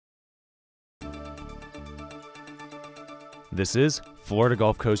This is Florida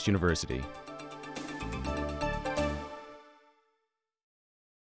Gulf Coast University.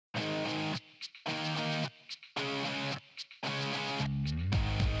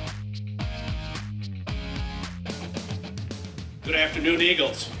 Good afternoon,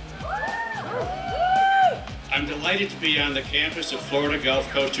 Eagles. I'm delighted to be on the campus of Florida Gulf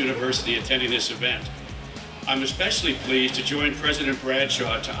Coast University attending this event. I'm especially pleased to join President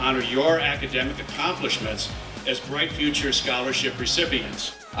Bradshaw to honor your academic accomplishments as Bright Future Scholarship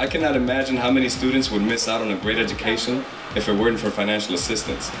recipients. I cannot imagine how many students would miss out on a great education if it weren't for financial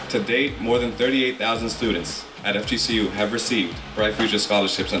assistance. To date, more than 38,000 students at FGCU have received Bright Future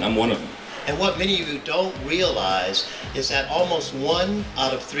scholarships, and I'm one of them. And what many of you don't realize is that almost 1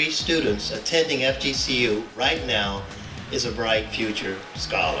 out of 3 students attending FGCU right now is a Bright Future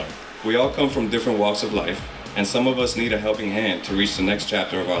Scholar. We all come from different walks of life, and some of us need a helping hand to reach the next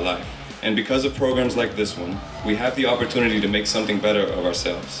chapter of our life. And because of programs like this one, we have the opportunity to make something better of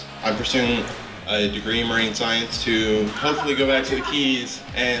ourselves. I'm pursuing a degree in marine science to hopefully go back to the Keys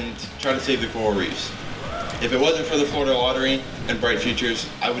and try to save the coral reefs. If it wasn't for the Florida Lottery and Bright Futures,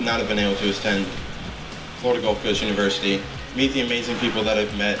 I would not have been able to attend Florida Gulf Coast University, meet the amazing people that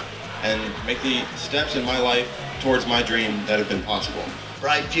I've met, and make the steps in my life towards my dream that have been possible.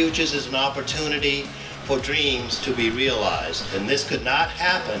 Bright Futures is an opportunity for dreams to be realized, and this could not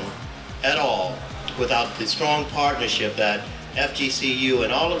happen at all without the strong partnership that FGCU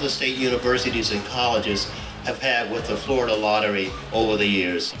and all of the state universities and colleges have had with the Florida Lottery over the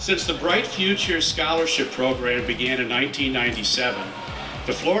years. Since the Bright Future Scholarship Program began in 1997,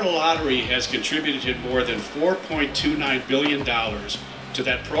 the Florida Lottery has contributed more than $4.29 billion to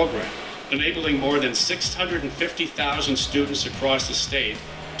that program, enabling more than 650,000 students across the state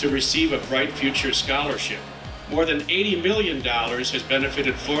to receive a Bright Future Scholarship. More than $80 million has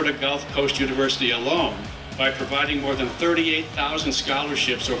benefited Florida Gulf Coast University alone by providing more than 38,000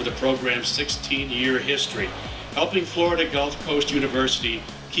 scholarships over the program's 16-year history, helping Florida Gulf Coast University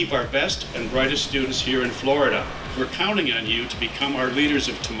keep our best and brightest students here in Florida. We're counting on you to become our leaders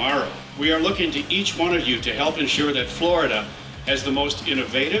of tomorrow. We are looking to each one of you to help ensure that Florida has the most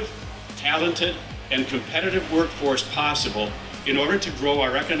innovative, talented, and competitive workforce possible in order to grow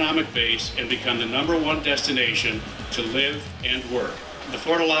our economic base and become the #1 destination to live and work. The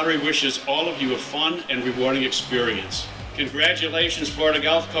Florida Lottery wishes all of you a fun and rewarding experience. Congratulations, Florida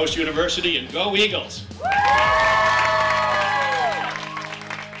Gulf Coast University, and go Eagles!